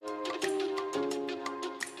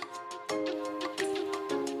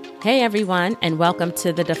Hey everyone, and welcome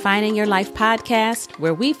to the Defining Your Life podcast,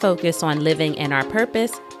 where we focus on living in our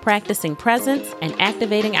purpose, practicing presence, and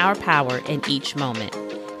activating our power in each moment.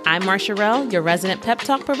 I'm Marsharell, your resident pep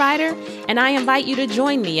talk provider, and I invite you to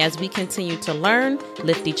join me as we continue to learn,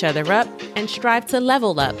 lift each other up, and strive to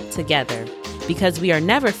level up together. Because we are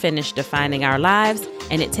never finished defining our lives,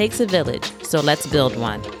 and it takes a village, so let's build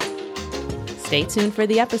one. Stay tuned for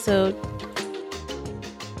the episode.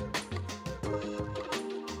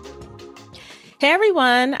 Hey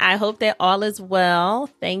everyone, I hope that all is well.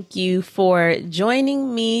 Thank you for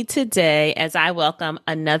joining me today as I welcome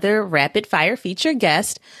another rapid fire feature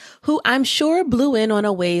guest who I'm sure blew in on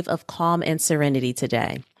a wave of calm and serenity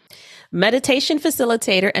today. Meditation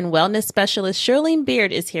facilitator and wellness specialist Shirleen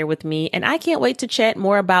Beard is here with me, and I can't wait to chat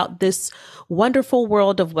more about this wonderful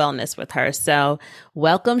world of wellness with her. So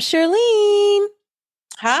welcome, Shirleen.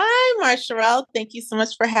 Hi, Marsharell. Thank you so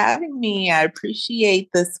much for having me. I appreciate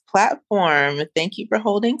this platform. Thank you for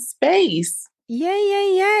holding space.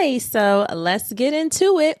 Yay. So let's get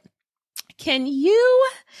into it. Can you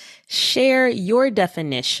share your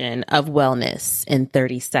definition of wellness in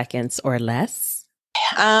 30 seconds or less?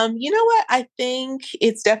 You know what? I think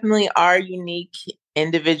it's definitely our unique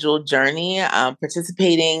individual journey,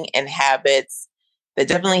 participating in habits that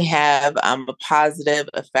definitely have a positive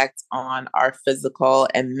effect on our physical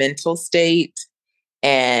and mental state.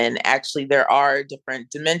 And actually, there are different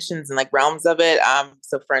dimensions and like realms of it.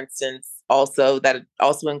 So, for instance, also that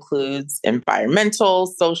also includes environmental,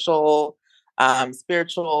 social,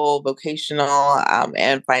 spiritual, vocational,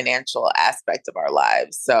 and financial aspect of our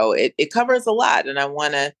lives. So it covers a lot, and I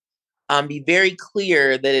want to be very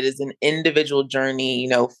clear that it is an individual journey,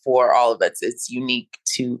 for all of us. It's unique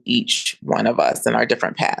to each one of us and our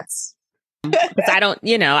different paths. Because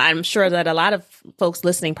I'm sure that a lot of folks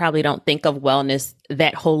listening probably don't think of wellness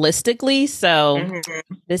that holistically. So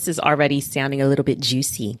This is already sounding a little bit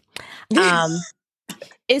juicy.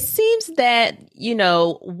 It seems that,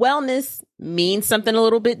 wellness means something a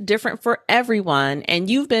little bit different for everyone. And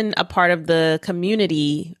you've been a part of the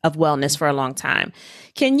community of wellness for a long time.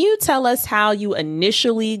 Can you tell us how you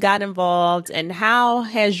initially got involved and how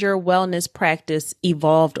has your wellness practice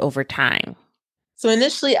evolved over time? So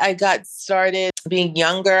initially I got started being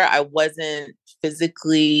younger. I wasn't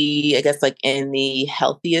physically, I guess, like in the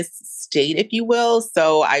healthiest state, if you will.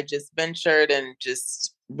 So I just ventured and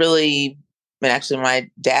just really, and actually my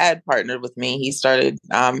dad partnered with me. He started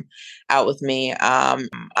out with me.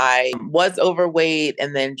 I was overweight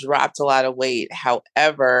and then dropped a lot of weight.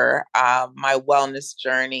 However, my wellness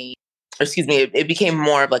journey, it became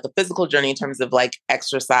more of like a physical journey in terms of like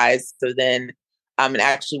exercise. So then it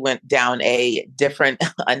actually went down a different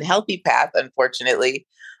unhealthy path, unfortunately.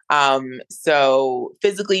 So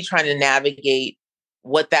physically trying to navigate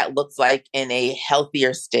what that looks like in a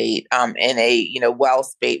healthier state, in a, well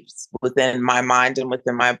space within my mind and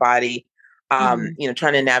within my body, trying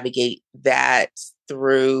to navigate that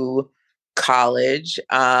through college.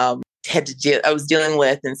 I was dealing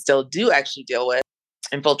with and still do actually deal with,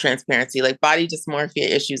 in full transparency, like body dysmorphia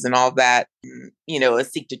issues and all that, a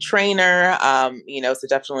seek to trainer, so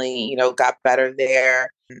definitely, got better there.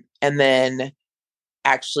 And then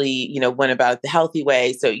actually, went about it the healthy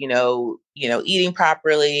way. So, eating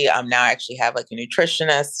properly. Now I actually have like a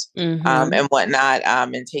nutritionist, and whatnot,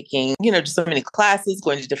 and taking, just so many classes,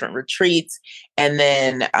 going to different retreats. And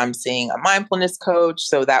then I'm seeing a mindfulness coach.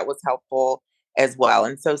 So that was helpful as well.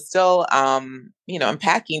 And so still,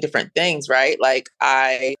 unpacking different things, right? Like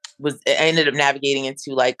I ended up navigating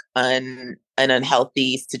into like an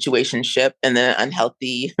unhealthy situationship and then an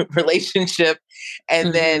unhealthy relationship.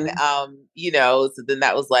 And then, so then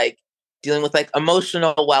that was like dealing with like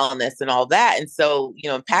emotional wellness and all that. And so,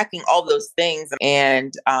 unpacking all those things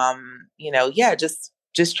and,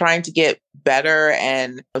 just trying to get better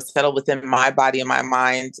and settle within my body and my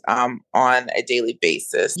mind on a daily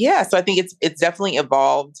basis. Yeah. So I think it's definitely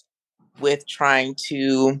evolved with trying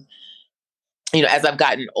to, as I've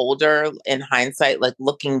gotten older, in hindsight, like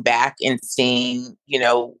looking back and seeing,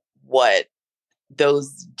 what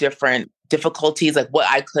those different difficulties, like what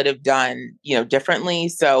I could have done, differently.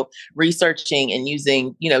 So researching and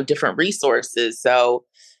using, different resources. So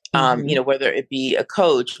whether it be a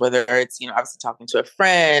coach, whether it's, obviously talking to a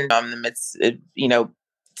friend, in the midst of,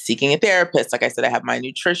 seeking a therapist. Like I said, I have my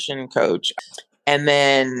nutrition coach. And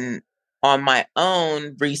then on my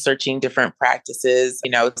own, researching different practices,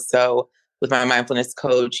 so with my mindfulness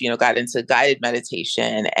coach, got into guided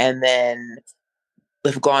meditation and then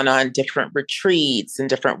have gone on different retreats and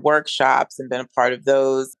different workshops and been a part of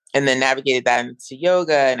those. And then navigated that into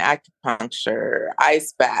yoga and acupuncture,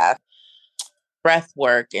 ice bath, breath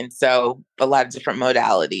work. And so a lot of different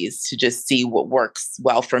modalities to just see what works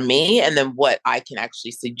well for me and then what I can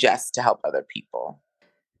actually suggest to help other people.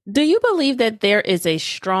 Do you believe that there is a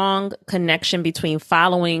strong connection between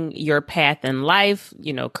following your path in life,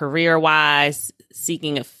 career wise,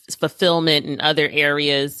 seeking fulfillment in other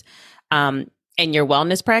areas, and your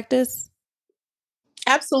wellness practice?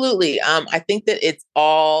 Absolutely. I think that it's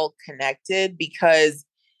all connected because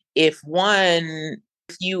if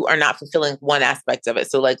you are not fulfilling one aspect of it,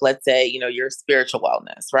 so like, let's say, your spiritual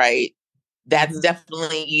wellness, right? That's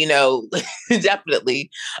definitely, definitely,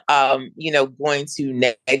 going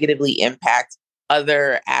to negatively impact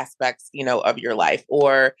other aspects, of your life.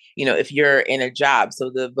 Or, if you're in a job, so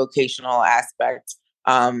the vocational aspect,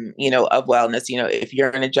 of wellness, if you're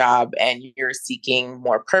in a job and you're seeking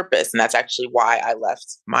more purpose, and that's actually why I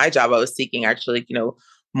left my job. I was seeking actually,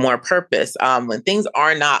 more purpose. When things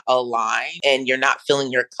are not aligned and you're not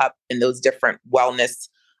filling your cup in those different wellness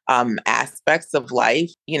aspects of life,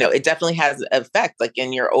 it definitely has an effect like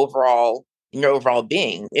in your overall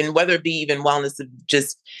being. And whether it be even wellness of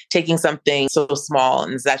just taking something so small,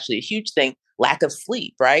 and it's actually a huge thing, lack of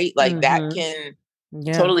sleep, right? Like that can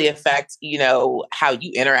totally affect, how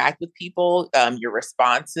you interact with people, your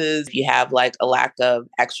responses. If you have like a lack of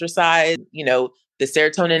exercise, the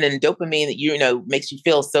serotonin and dopamine that, makes you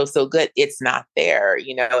feel so good, it's not there,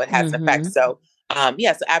 it has an effect. So,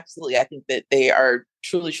 yes, absolutely. I think that they are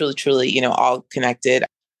truly, all connected.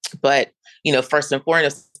 But, first and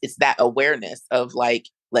foremost, it's that awareness of like,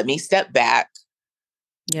 let me step back.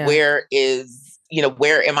 Yeah. Where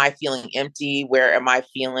am I feeling empty? Where am I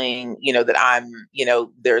feeling, that I'm,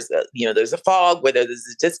 there's a fog, whether there's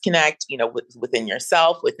a disconnect, within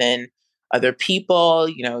yourself, within other people,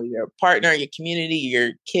 your partner, your community,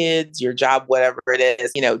 your kids, your job, whatever it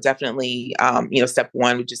is, definitely, step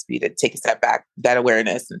one would just be to take a step back, that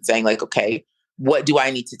awareness, and saying like, okay, what do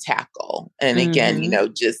I need to tackle? And again,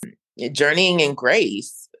 just journeying in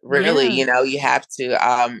grace. Really, you have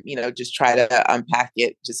to, just try to unpack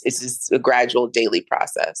it. It's just a gradual daily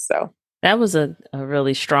process. So that was a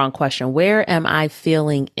really strong question. Where am I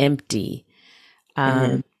feeling empty?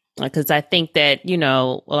 Because I think that,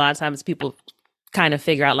 a lot of times people kind of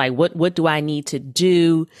figure out like, what do I need to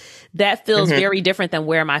do? That feels very different than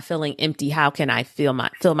where am I feeling empty? How can I fill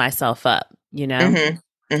myself up? And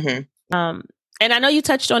I know you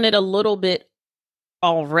touched on it a little bit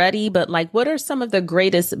already, but like, what are some of the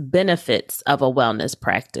greatest benefits of a wellness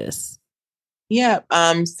practice? Yeah.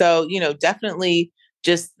 So, definitely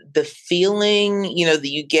just the feeling, that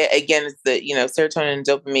you get, again, it's the, serotonin and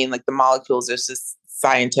dopamine, like the molecules are just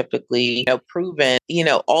scientifically, proven,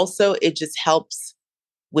 also it just helps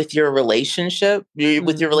with your relationship,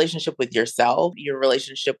 with your relationship with yourself, your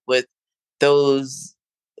relationship with those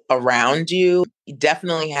around you. It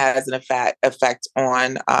definitely has an effect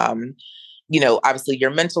on, obviously your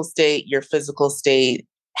mental state, your physical state,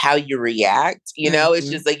 how you react. It's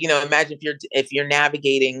just like, imagine if you're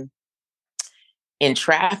navigating in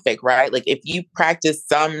traffic, right? Like if you practice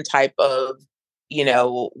some type of,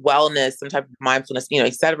 wellness, some type of mindfulness,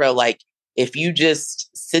 et cetera, like if you just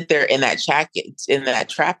sit there in that traffic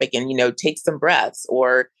and, take some breaths,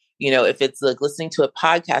 or, if it's like listening to a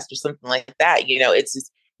podcast or something like that, it's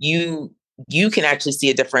just you can actually see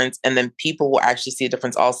a difference, and then people will actually see a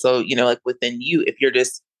difference also, like within you, if you're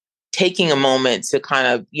just taking a moment to kind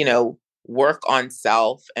of, work on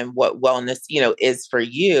self and what wellness, is for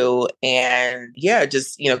you. And yeah,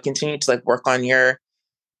 just, continue to like work on your,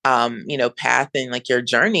 path and like your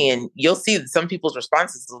journey. And you'll see that some people's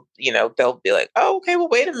responses, they'll be like, oh, okay, well,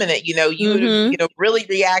 wait a minute, you would have, really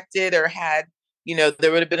reacted or had,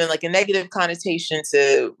 there would have been like a negative connotation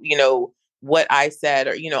to, what I said,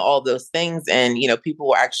 or, all those things. And, people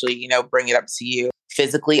will actually, bring it up to you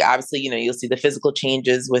physically. Obviously, you'll see the physical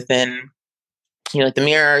changes within, like the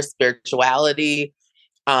mirror, spirituality.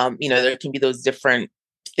 There can be those different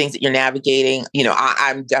things that you're navigating.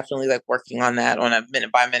 I'm definitely like working on that on a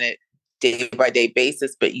minute by minute, day by day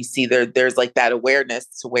basis. But you see there's like that awareness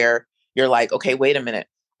to where you're like, okay, wait a minute.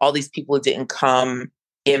 All these people didn't come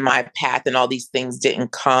in my path, and all these things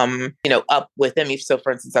didn't come, up within me. So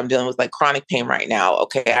for instance, I'm dealing with like chronic pain right now.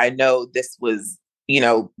 Okay. I know this was,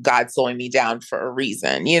 God slowing me down for a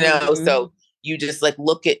reason, so you just like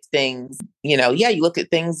look at things, you look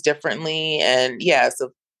at things differently. And yeah,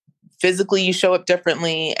 so physically you show up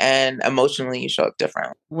differently, and emotionally you show up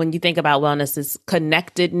differently. When you think about wellness, it's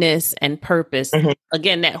connectedness and purpose.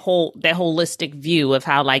 Again, that holistic view of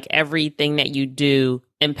how like everything that you do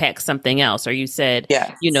impacts something else. Or you said,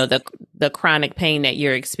 the chronic pain that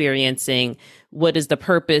you're experiencing, what is the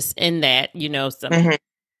purpose in that?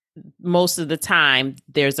 most of the time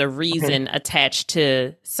there's a reason attached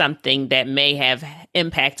to something that may have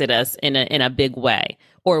impacted us in a big way,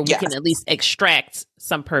 or we can at least extract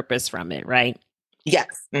some purpose from it, right?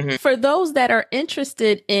 Yes. For those that are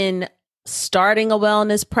interested in starting a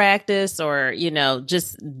wellness practice, or,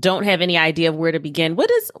 just don't have any idea of where to begin,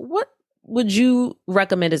 what would you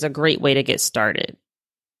recommend is a great way to get started?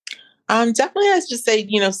 Definitely, I just say,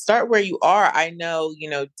 start where you are. I know,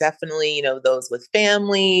 definitely, those with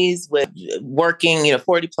families, with working,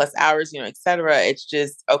 40 plus hours, et cetera. It's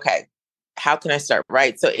just, okay, how can I start?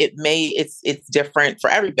 Right. So it's different for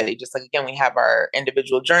everybody. Just like, again, we have our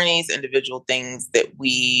individual journeys, individual things that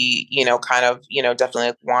we, kind of,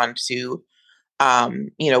 definitely want to,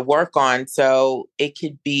 work on. So it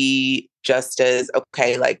could be just as,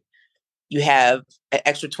 okay, like, you have an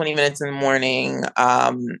extra 20 minutes in the morning,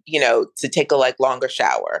 to take a longer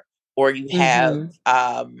shower, or you have,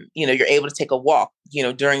 you're able to take a walk,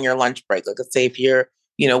 during your lunch break. Like, let's say if you're,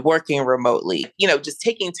 working remotely, just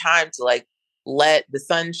taking time to let the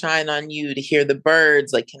sun shine on you, to hear the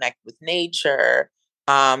birds, connect with nature.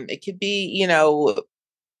 It could be,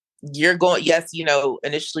 you're going, yes,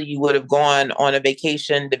 initially you would have gone on a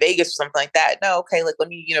vacation to Vegas or something like that. No, okay, let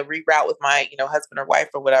me, reroute with my, husband or wife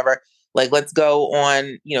or whatever. Let's go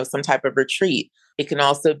on, some type of retreat. It can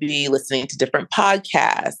also be listening to different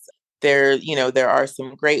podcasts. There are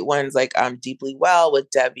some great ones like Deeply Well with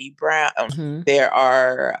Debbie Brown. There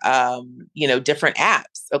are, different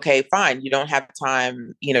apps. Okay, fine. You don't have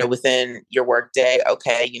time, within your workday.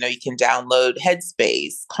 Okay, you can download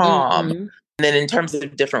Headspace, Calm. And then in terms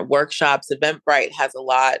of different workshops, Eventbrite has a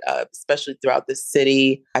lot, especially throughout the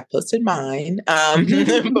city. I posted mine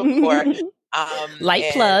before.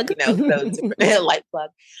 Light plug. So light plug.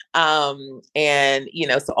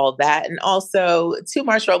 So all that. And also to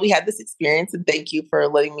Marshall, we had this experience, and thank you for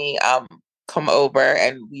letting me come over,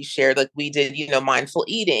 and we shared, we did, mindful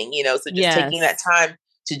eating, so just taking that time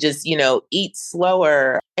to just, eat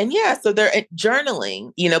slower. And so they're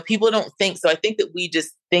journaling, people don't think. So I think that we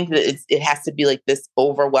just think that it has to be this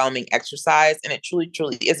overwhelming exercise, and it truly,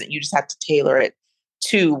 truly isn't. You just have to tailor it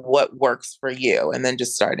to what works for you, and then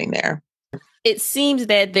just starting there. It seems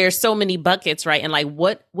that there's so many buckets, right? And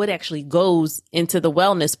what actually goes into the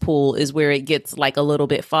wellness pool is where it gets a little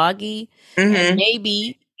bit foggy. And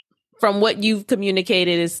maybe from what you've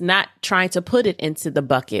communicated is not trying to put it into the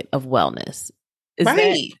bucket of wellness. Is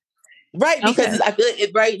right. Right. Okay. Because I feel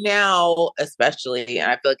like right now, especially,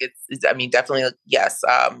 and I feel like it's definitely, yes.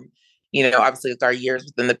 Obviously with our years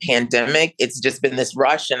within the pandemic, it's just been this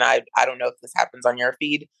rush. And I don't know if this happens on your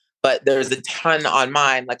feed, but there's a ton on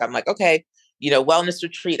mine. I'm okay, wellness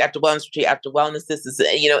retreat after wellness retreat after wellness. This is,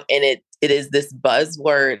 and it is this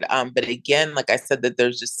buzzword. But again, like I said, that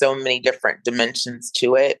there's just so many different dimensions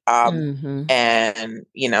to it. And,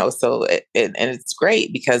 so and it's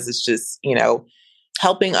great because it's just,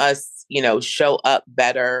 helping us, show up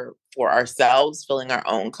better for ourselves, filling our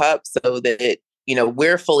own cup so that,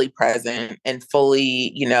 we're fully present and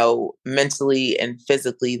fully, mentally and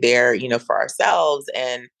physically there, for ourselves,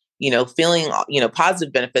 and, feeling,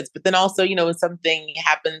 positive benefits. But then also, when something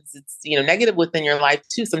happens, it's, negative within your life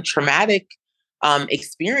too, some traumatic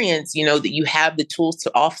experience, that you have the tools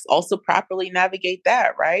to also properly navigate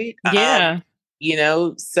that. Right. Yeah.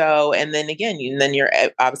 So, and then again, then you're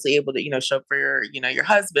obviously able to, show up for your, your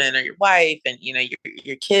husband or your wife and,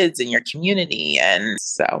 your kids and your community. And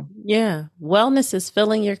so. Yeah. Wellness is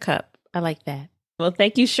filling your cup. I like that. Well,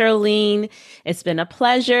 thank you, Shirleen. It's been a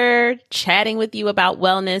pleasure chatting with you about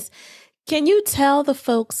wellness. Can you tell the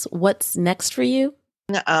folks what's next for you?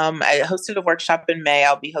 I hosted a workshop in May.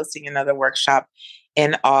 I'll be hosting another workshop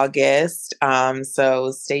in August.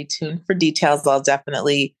 So stay tuned for details. I'll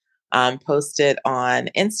definitely post it on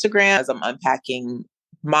Instagram as I'm unpacking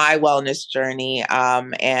my wellness journey.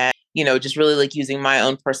 And, just really using my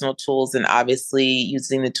own personal tools and obviously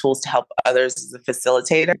using the tools to help others as a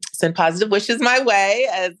facilitator. Send positive wishes my way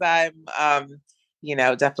as I'm,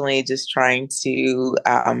 definitely just trying to,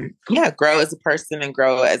 grow as a person and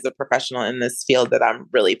grow as a professional in this field that I'm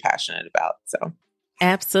really passionate about. So.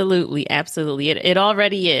 Absolutely. Absolutely. It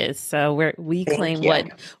already is. So we claim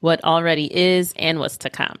what already is and what's to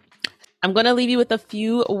come. I'm going to leave you with a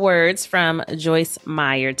few words from Joyce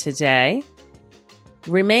Meyer today.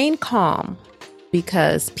 Remain calm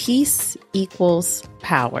because peace equals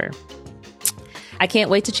power. I can't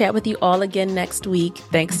wait to chat with you all again next week.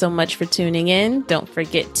 Thanks so much for tuning in. Don't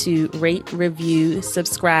forget to rate, review,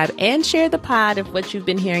 subscribe, and share the pod if what you've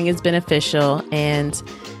been hearing is beneficial. And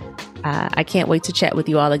I can't wait to chat with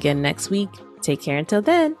you all again next week. Take care until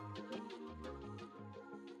then.